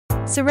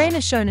Seraina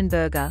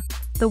Schönenberger,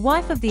 the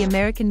wife of the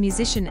American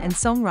musician and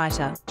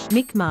songwriter,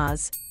 Mick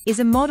Mars, is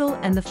a model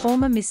and the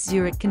former Miss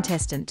Zurich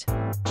contestant.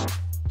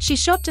 She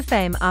shot to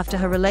fame after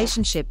her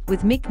relationship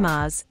with Mick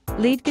Mars,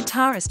 lead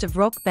guitarist of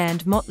rock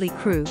band Motley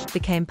Crue,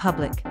 became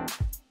public.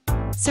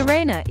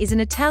 Seraina is an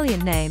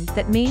Italian name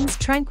that means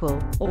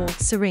tranquil or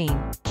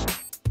serene.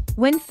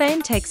 When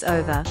fame takes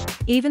over,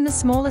 even the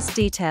smallest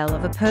detail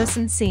of a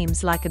person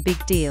seems like a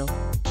big deal.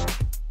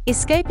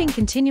 Escaping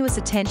continuous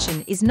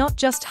attention is not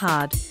just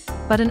hard,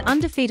 but an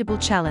undefeatable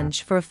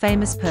challenge for a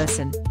famous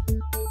person.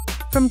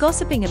 From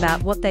gossiping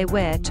about what they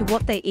wear to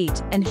what they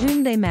eat and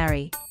whom they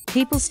marry,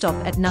 people stop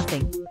at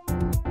nothing.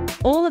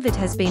 All of it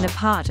has been a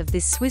part of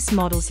this Swiss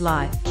model's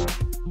life.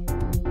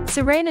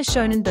 Seraina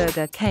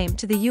Schönenberger came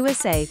to the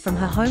USA from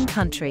her home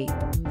country,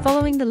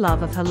 following the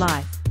love of her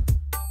life.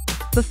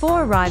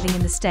 Before arriving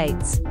in the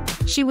States,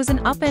 she was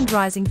an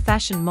up-and-rising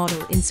fashion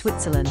model in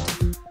Switzerland.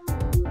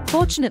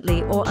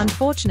 Fortunately or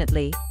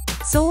unfortunately,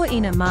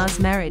 Seraina Mars'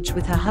 marriage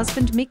with her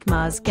husband Mick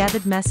Mars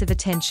gathered massive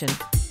attention.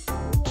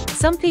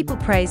 Some people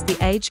praised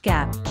the age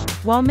gap,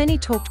 while many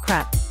talked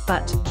crap,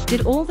 but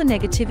did all the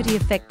negativity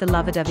affect the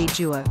lovey-dovey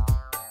duo?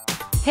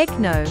 Heck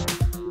no.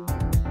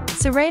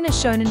 Seraina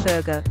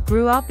Schönenberger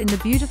grew up in the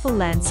beautiful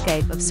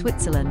landscape of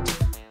Switzerland.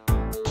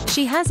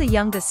 She has a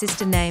younger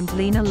sister named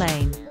Lena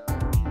Lane.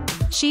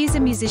 She is a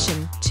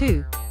musician,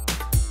 too.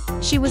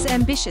 She was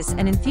ambitious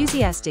and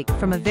enthusiastic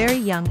from a very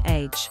young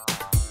age.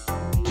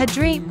 Her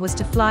dream was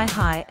to fly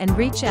high and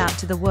reach out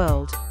to the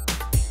world.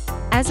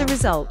 As a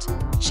result,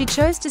 she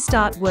chose to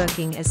start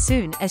working as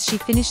soon as she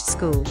finished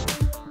school.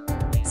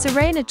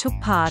 Seraina took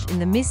part in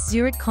the Miss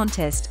Zurich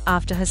contest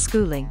after her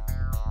schooling.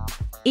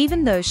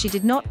 Even though she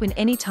did not win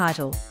any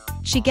title,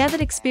 she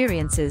gathered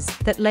experiences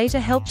that later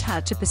helped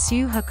her to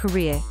pursue her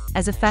career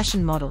as a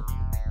fashion model.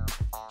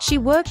 She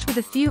worked with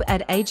a few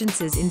ad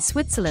agencies in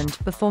Switzerland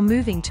before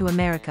moving to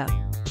America.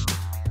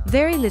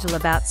 Very little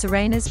about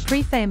Seraina's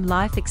pre-fame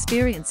life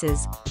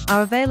experiences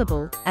are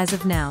available as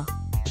of now.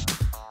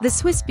 The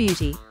Swiss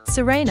beauty,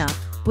 Seraina,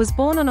 was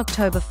born on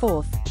October 4,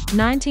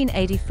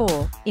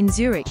 1984, in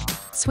Zurich,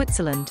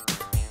 Switzerland.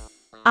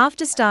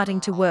 After starting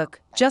to work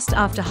just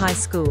after high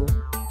school,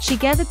 she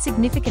gathered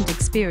significant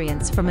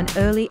experience from an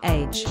early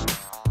age.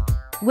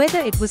 Whether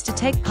it was to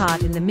take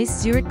part in the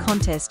Miss Zurich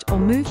contest or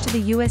move to the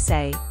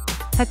USA,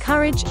 her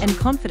courage and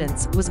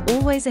confidence was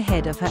always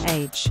ahead of her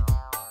age.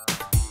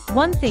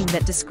 One thing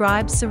that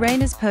describes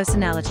Seraina's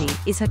personality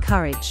is her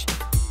courage.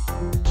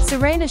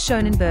 Seraina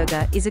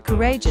Schönenberger is a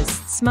courageous,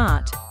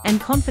 smart,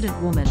 and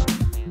confident woman.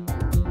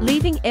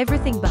 Leaving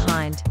everything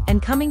behind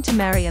and coming to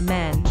marry a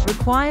man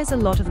requires a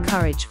lot of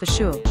courage for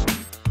sure.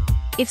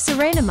 If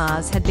Seraina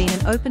Mars had been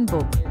an open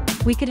book,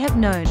 we could have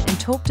known and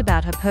talked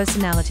about her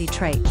personality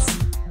traits.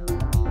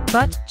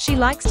 But she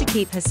likes to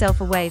keep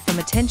herself away from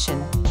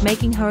attention,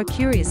 making her a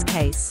curious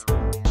case.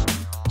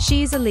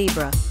 She is a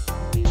Libra.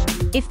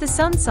 If the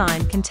sun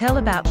sign can tell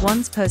about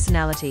one's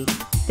personality,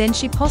 then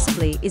she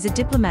possibly is a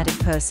diplomatic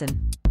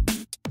person.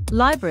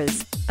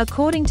 Libras,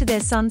 according to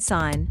their sun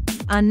sign,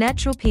 are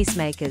natural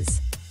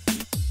peacemakers.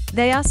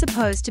 They are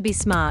supposed to be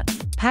smart,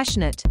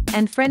 passionate,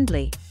 and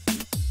friendly.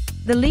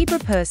 The Libra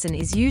person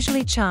is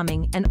usually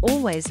charming and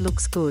always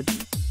looks good.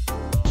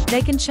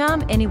 They can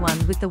charm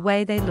anyone with the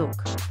way they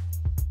look.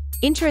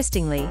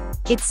 Interestingly,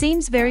 it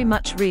seems very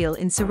much real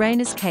in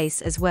Seraina's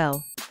case as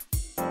well.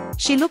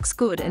 She looks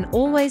good and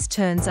always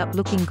turns up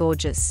looking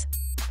gorgeous.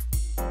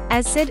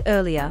 As said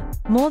earlier,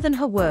 more than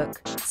her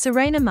work,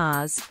 Seraina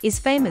Mars is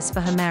famous for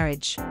her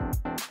marriage.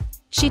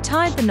 She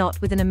tied the knot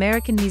with an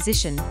American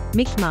musician,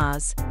 Mick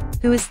Mars,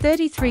 who is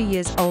 33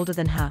 years older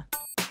than her.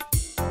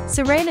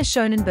 Seraina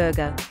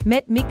Schönenberger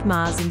met Mick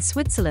Mars in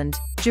Switzerland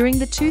during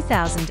the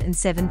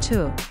 2007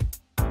 tour.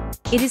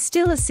 It is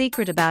still a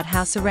secret about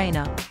how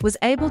Seraina was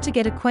able to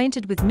get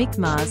acquainted with Mick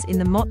Mars in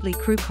the Motley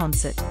Crue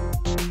concert.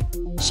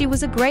 She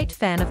was a great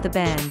fan of the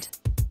band.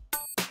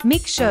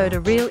 Mick showed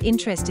a real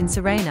interest in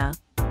Seraina,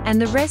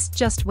 and the rest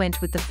just went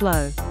with the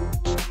flow.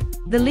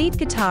 The lead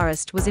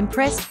guitarist was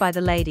impressed by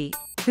the lady,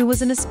 who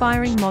was an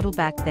aspiring model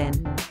back then.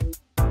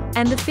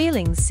 And the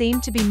feelings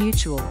seemed to be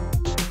mutual.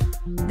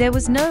 There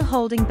was no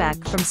holding back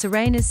from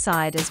Seraina's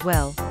side as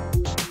well.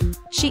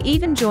 She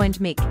even joined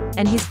Mick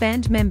and his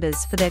band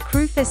members for their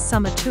Crewfest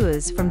summer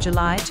tours from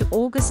July to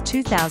August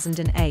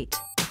 2008.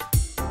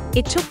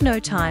 It took no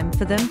time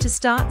for them to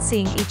start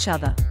seeing each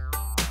other.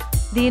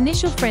 The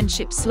initial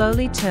friendship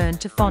slowly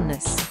turned to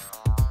fondness.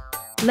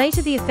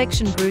 Later the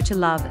affection grew to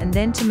love and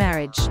then to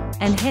marriage,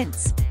 and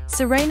hence,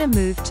 Seraina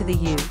moved to the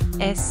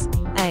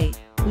USA,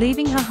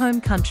 leaving her home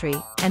country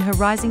and her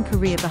rising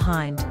career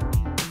behind.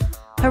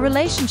 Her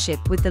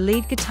relationship with the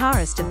lead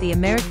guitarist of the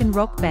American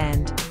rock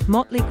band,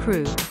 Motley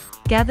Crue,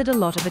 gathered a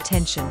lot of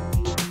attention.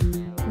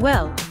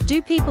 Well,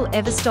 do people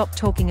ever stop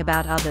talking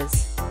about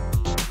others?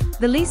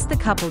 The least the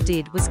couple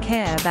did was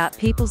care about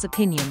people's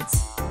opinions.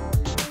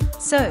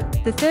 So,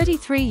 the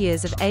 33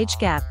 years of age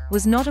gap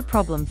was not a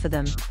problem for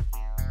them.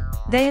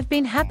 They have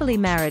been happily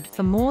married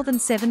for more than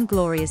 7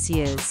 glorious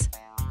years.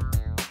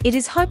 It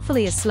is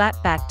hopefully a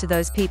slap back to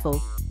those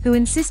people who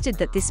insisted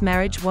that this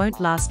marriage won't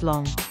last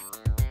long.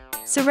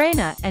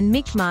 Seraina and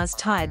Mick Mars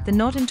tied the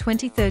knot in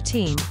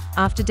 2013,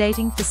 after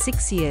dating for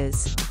 6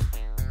 years.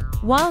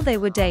 While they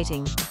were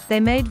dating, they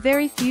made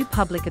very few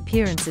public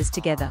appearances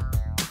together.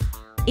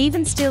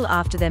 Even still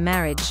after their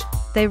marriage,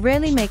 they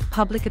rarely make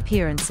public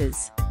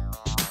appearances.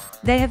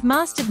 They have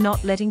mastered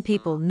not letting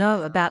people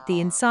know about the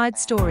inside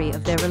story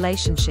of their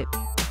relationship.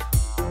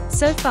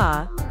 So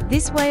far,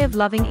 this way of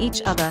loving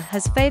each other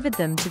has favored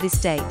them to this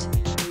date.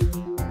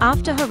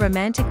 After her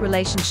romantic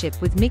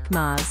relationship with Mick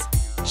Mars,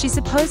 she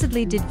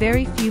supposedly did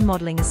very few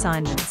modeling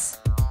assignments.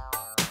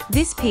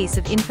 This piece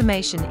of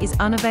information is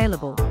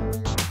unavailable.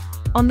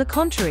 On the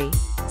contrary,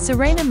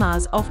 Seraina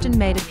Mars often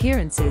made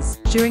appearances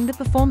during the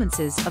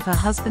performances of her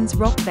husband's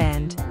rock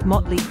band,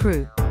 Motley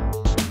Crue.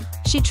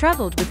 She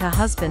traveled with her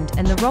husband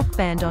and the rock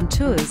band on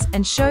tours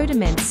and showed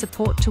immense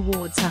support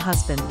towards her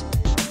husband.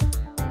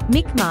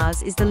 Mick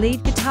Mars is the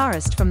lead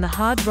guitarist from the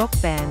hard rock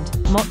band,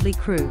 Motley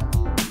Crue.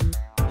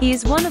 He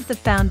is one of the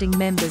founding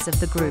members of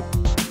the group.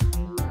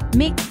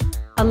 Mick,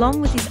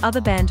 along with his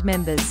other band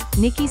members,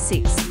 Nikki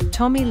Sixx,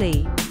 Tommy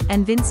Lee,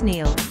 and Vince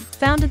Neil,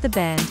 founded the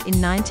band in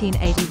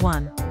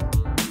 1981.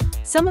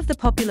 Some of the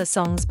popular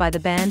songs by the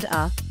band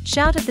are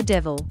Shout at the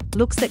Devil,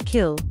 Looks That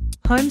Kill,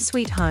 Home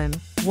Sweet Home,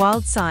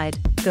 Wild Side,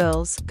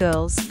 Girls,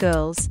 Girls,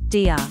 Girls,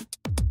 Dr.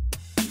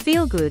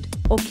 Feel Good,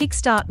 or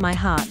Kickstart My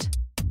Heart.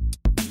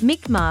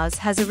 Mick Mars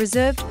has a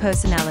reserved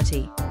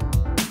personality.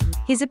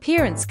 His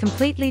appearance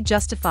completely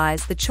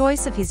justifies the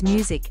choice of his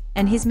music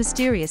and his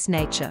mysterious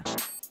nature.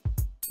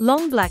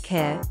 Long black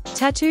hair,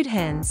 tattooed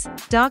hands,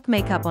 dark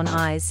makeup on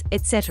eyes,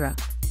 etc.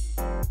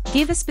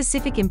 Give a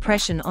specific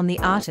impression on the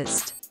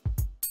artist.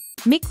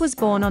 Mick was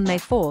born on May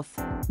 4,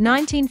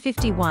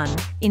 1951,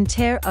 in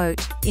Terre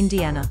Haute,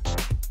 Indiana.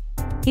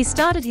 He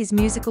started his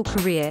musical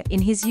career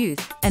in his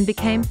youth and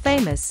became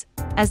famous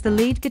as the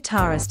lead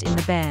guitarist in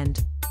the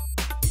band.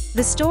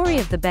 The story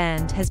of the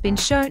band has been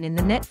shown in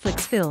the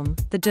Netflix film,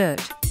 The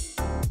Dirt.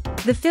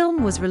 The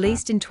film was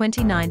released in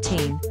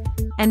 2019,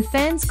 and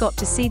fans got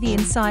to see the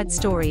inside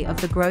story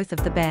of the growth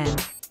of the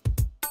band.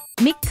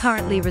 Mick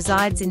currently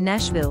resides in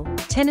Nashville,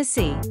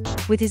 Tennessee,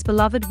 with his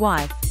beloved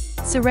wife,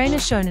 Seraina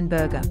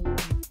Schönenberger.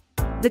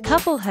 The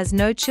couple has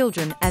no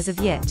children as of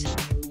yet.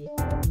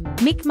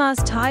 Mick Mars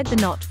tied the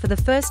knot for the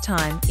first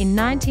time in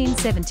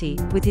 1970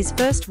 with his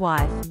first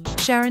wife,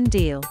 Sharon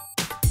Deal.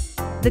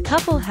 The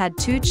couple had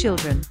 2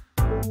 children.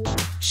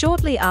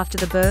 Shortly after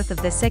the birth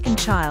of their second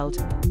child,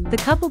 the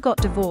couple got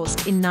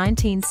divorced in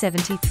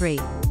 1973.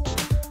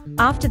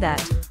 After that,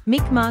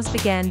 Mick Mars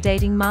began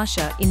dating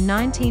Marsha in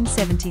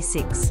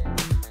 1976.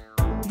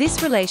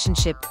 This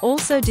relationship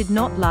also did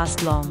not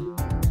last long.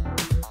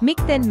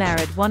 Mick then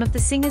married one of the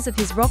singers of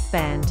his rock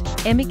band,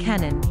 Emmy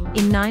Cannon,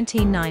 in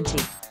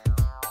 1990.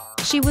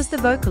 She was the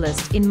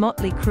vocalist in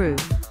Motley Crue.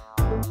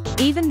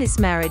 Even this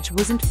marriage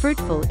wasn't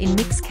fruitful in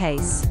Mick's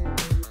case.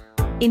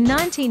 In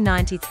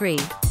 1993,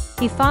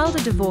 he filed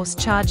a divorce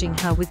charging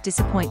her with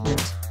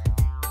disappointment.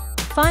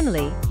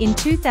 Finally, in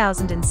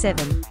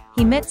 2007,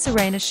 he met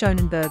Seraina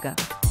Schönenberger.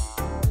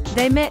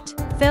 They met,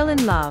 fell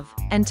in love,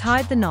 and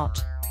tied the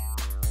knot.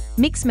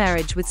 Mick's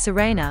marriage with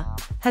Seraina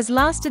has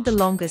lasted the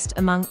longest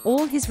among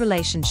all his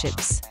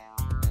relationships.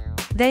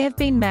 They have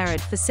been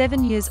married for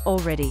 7 years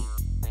already.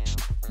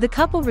 The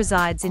couple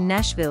resides in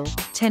Nashville,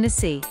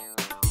 Tennessee.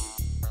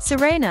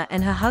 Seraina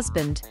and her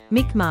husband,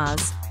 Mick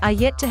Mars, are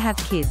yet to have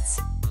kids.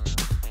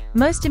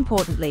 Most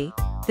importantly,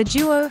 the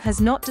duo has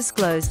not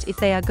disclosed if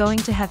they are going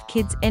to have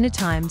kids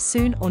anytime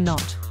soon or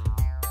not.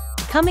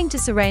 Coming to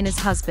Seraina's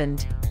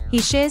husband, he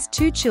shares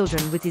 2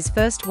 children with his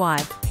first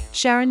wife,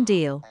 Sharon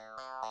Deal.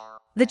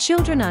 The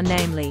children are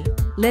namely,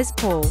 Les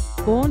Paul,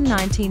 born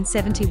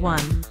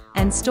 1971,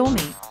 and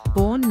Stormy,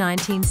 born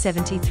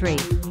 1973.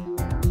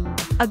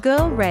 A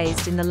girl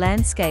raised in the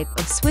landscape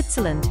of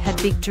Switzerland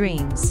had big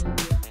dreams.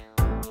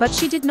 But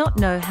she did not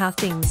know how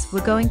things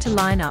were going to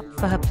line up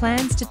for her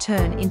plans to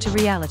turn into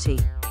reality.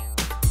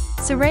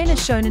 Seraina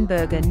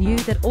Schönenberger knew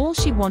that all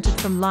she wanted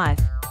from life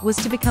was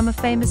to become a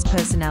famous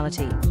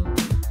personality.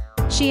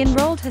 She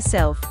enrolled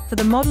herself for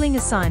the modeling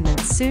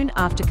assignments soon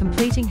after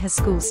completing her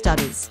school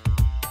studies.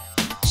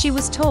 She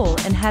was tall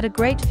and had a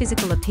great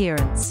physical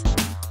appearance.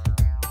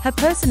 Her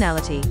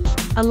personality,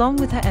 along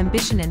with her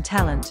ambition and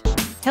talent,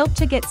 helped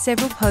her get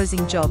several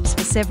posing jobs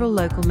for several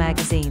local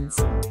magazines.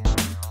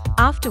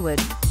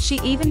 Afterward, she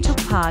even took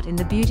part in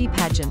the beauty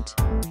pageant.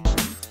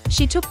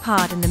 She took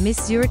part in the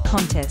Miss Zurich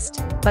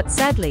contest, but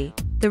sadly,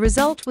 the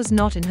result was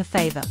not in her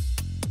favor.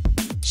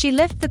 She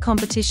left the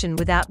competition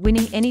without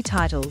winning any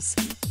titles,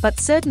 but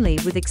certainly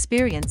with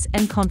experience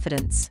and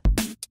confidence.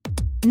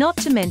 Not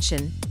to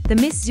mention, the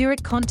Miss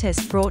Zurich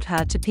contest brought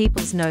her to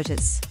people's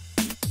notice.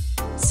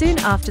 Soon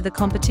after the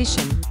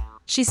competition,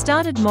 she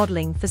started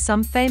modeling for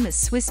some famous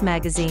Swiss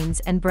magazines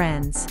and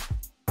brands.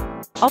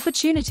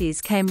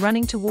 Opportunities came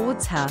running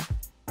towards her,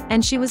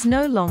 and she was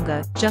no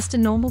longer just a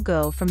normal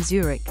girl from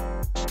Zurich.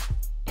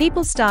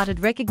 People started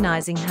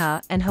recognizing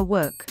her and her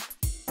work.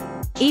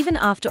 Even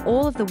after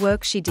all of the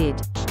work she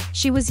did,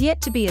 she was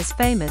yet to be as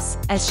famous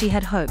as she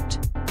had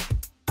hoped.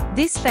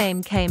 This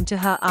fame came to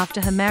her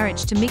after her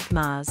marriage to Mick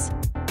Mars.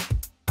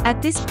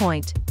 At this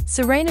point,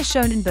 Seraina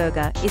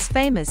Schönenberger is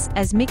famous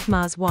as Mick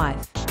Mars'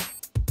 wife.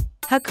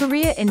 Her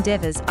career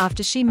endeavors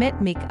after she met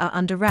Mick are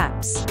under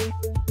wraps.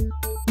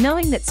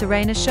 Knowing that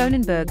Seraina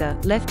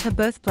Schönenberger left her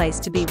birthplace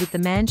to be with the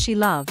man she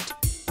loved,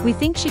 we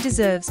think she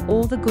deserves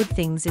all the good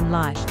things in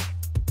life.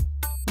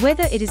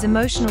 Whether it is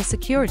emotional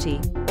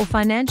security or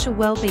financial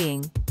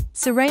well-being,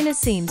 Seraina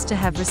seems to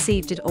have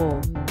received it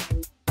all.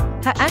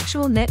 Her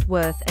actual net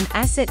worth and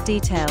asset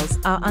details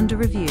are under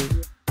review.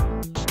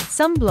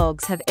 Some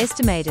blogs have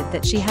estimated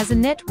that she has a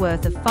net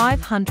worth of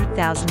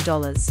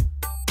 $500,000.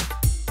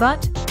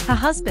 But her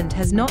husband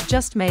has not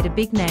just made a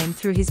big name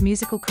through his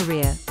musical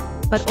career,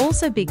 but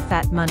also big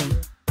fat money.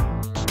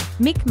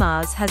 Mick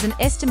Mars has an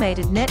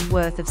estimated net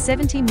worth of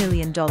 $70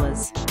 million.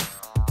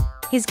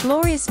 His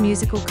glorious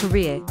musical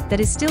career that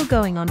is still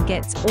going on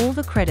gets all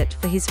the credit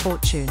for his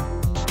fortune.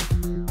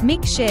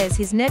 Mick shares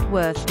his net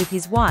worth with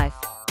his wife,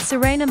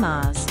 Seraina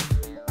Mars.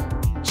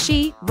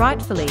 She,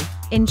 rightfully,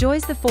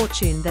 enjoys the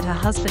fortune that her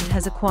husband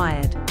has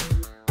acquired.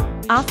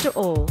 After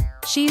all,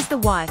 she is the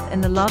wife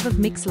and the love of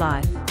Mick's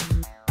life.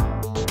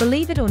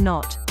 Believe it or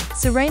not,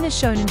 Seraina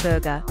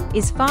Schönenberger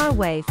is far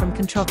away from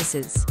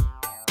controversies.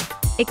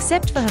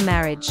 Except for her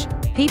marriage,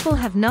 people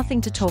have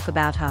nothing to talk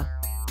about her.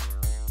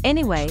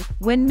 Anyway,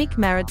 when Mick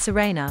married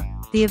Seraina,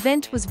 the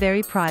event was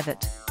very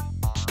private.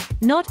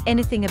 Not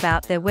anything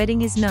about their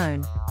wedding is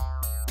known.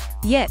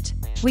 Yet,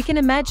 we can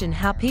imagine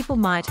how people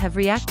might have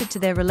reacted to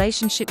their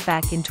relationship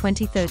back in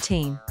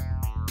 2013.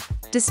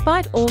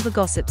 Despite all the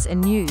gossips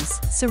and news,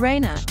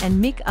 Seraina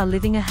and Mick are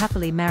living a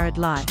happily married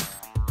life.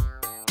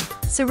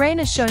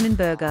 Seraina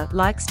Schönenberger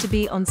likes to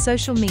be on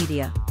social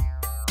media.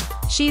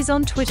 She is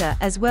on Twitter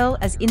as well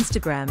as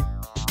Instagram.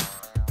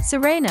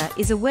 Seraina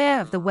is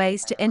aware of the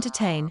ways to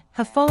entertain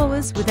her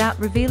followers without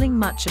revealing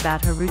much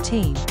about her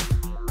routine.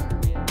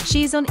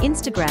 She is on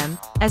Instagram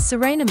as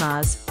Seraina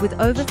Mars with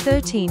over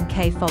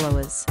 13,000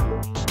 followers.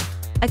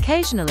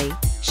 Occasionally,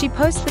 she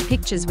posts the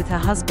pictures with her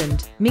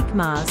husband, Mick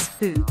Mars,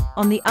 who,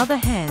 on the other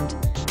hand,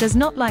 does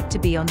not like to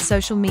be on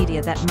social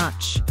media that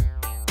much.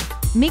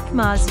 Mick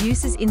Mars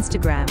uses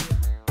Instagram.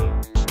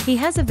 He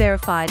has a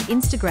verified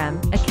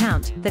Instagram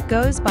account that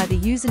goes by the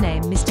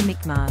username Mr.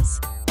 Mick Mars.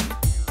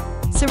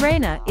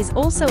 Seraina is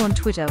also on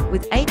Twitter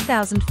with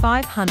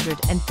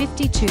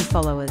 8,552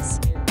 followers.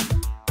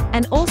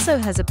 And also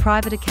has a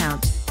private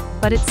account,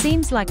 but it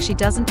seems like she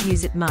doesn't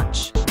use it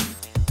much.